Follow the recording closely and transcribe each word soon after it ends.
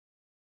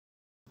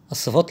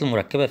الصفات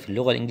المركبة في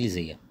اللغة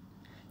الإنجليزية.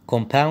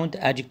 Compound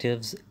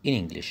adjectives in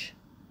English.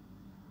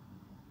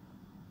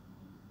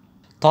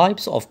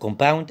 Types of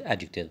compound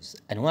adjectives.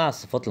 أنواع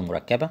الصفات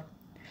المركبة.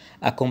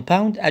 A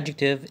compound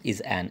adjective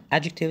is an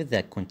adjective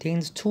that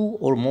contains two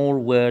or more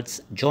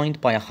words joined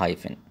by a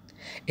hyphen.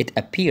 It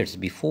appears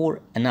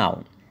before a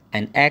noun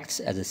and acts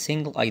as a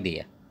single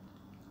idea.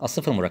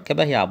 الصفة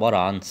المركبة هي عبارة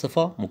عن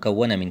صفة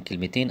مكونة من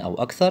كلمتين أو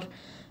أكثر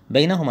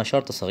بينهما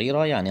شرطة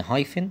صغيرة يعني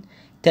هايفن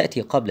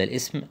تأتي قبل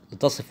الاسم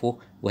لتصفه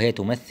وهي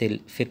تمثل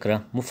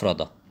فكرة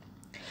مفردة.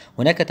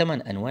 هناك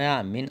 8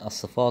 أنواع من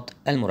الصفات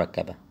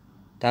المركبة.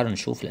 تعالوا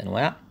نشوف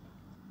الأنواع.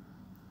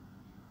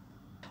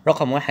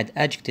 رقم 1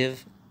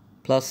 adjective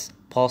plus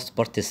past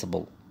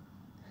participle.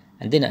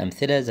 عندنا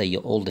أمثلة زي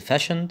old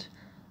fashioned,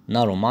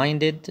 narrow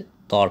minded,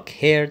 dark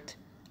haired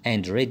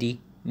and ready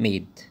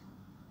made.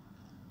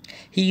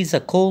 He is a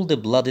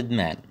cold-blooded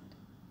man.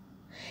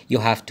 You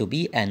have to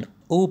be an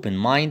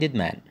open-minded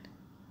man.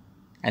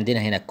 عندنا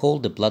هنا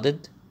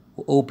cold-blooded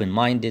و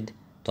open-minded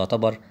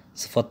تعتبر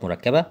صفات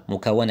مركبة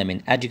مكونة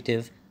من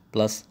adjective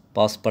plus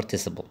past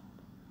participle.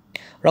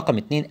 رقم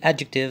 2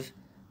 adjective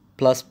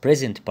plus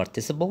present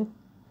participle.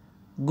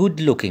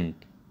 Good-looking,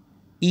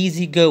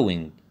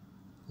 easy-going,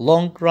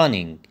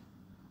 long-running.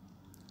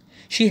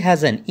 She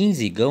has an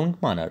easy-going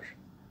manner.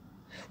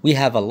 We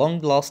have a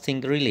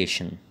long-lasting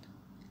relation.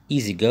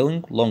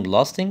 easy-going,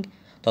 long-lasting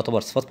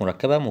تعتبر صفات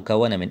مركبة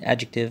مكونة من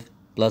adjective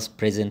plus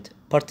present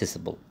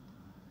participle.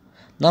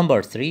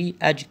 Number 3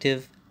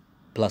 adjective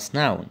plus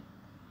noun.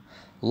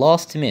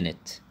 Last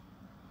minute,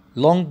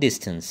 long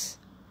distance,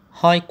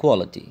 high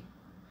quality,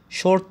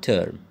 short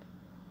term.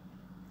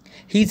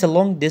 He's a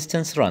long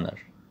distance runner.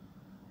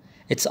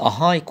 It's a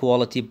high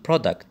quality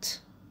product.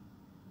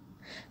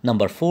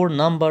 Number 4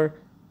 number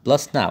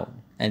plus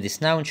noun, and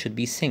this noun should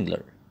be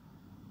singular.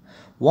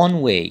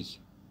 One way,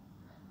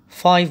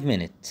 5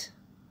 minute,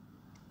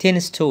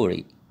 10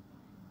 story,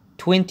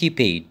 20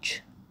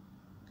 page.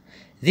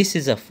 This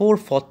is a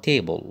 4-foot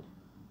table.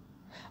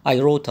 I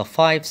wrote a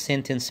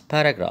 5-sentence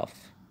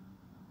paragraph.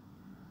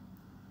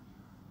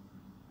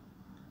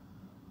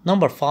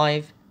 Number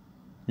 5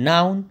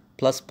 noun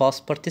plus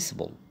past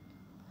participle.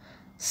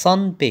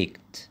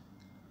 Sun-baked,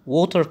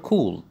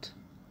 water-cooled,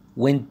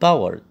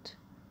 wind-powered,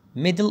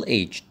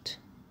 middle-aged.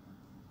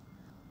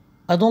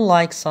 I don't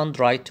like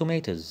sun-dried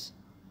tomatoes.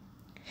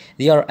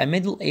 They are a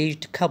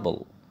middle-aged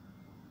couple.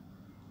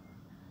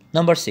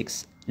 Number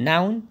 6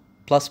 noun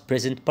plus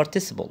present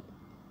participle.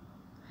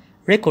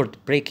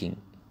 Record-breaking,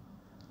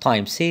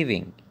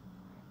 time-saving,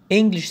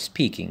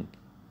 English-speaking.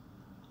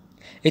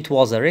 It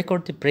was a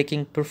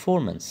record-breaking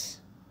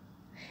performance.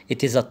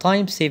 It is a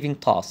time-saving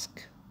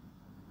task.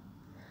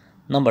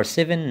 Number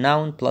 7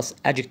 noun plus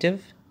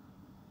adjective.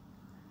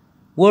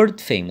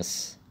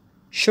 Word-famous,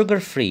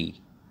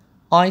 sugar-free,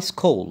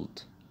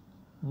 ice-cold,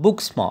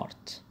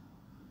 book-smart.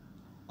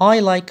 I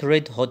like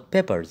red hot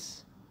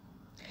peppers.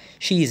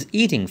 She is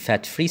eating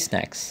fat-free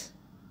snacks.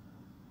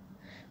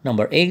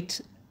 Number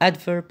 8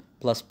 adverb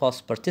plus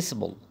past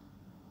participle.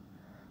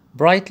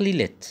 Brightly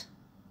lit,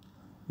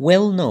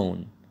 well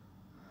known,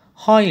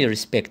 highly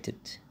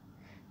respected,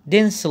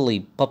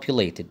 densely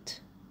populated.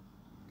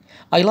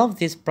 I love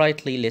this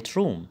brightly lit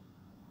room.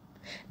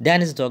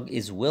 Dan's dog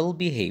is well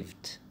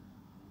behaved.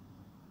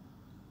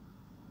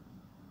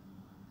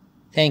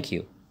 Thank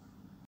you.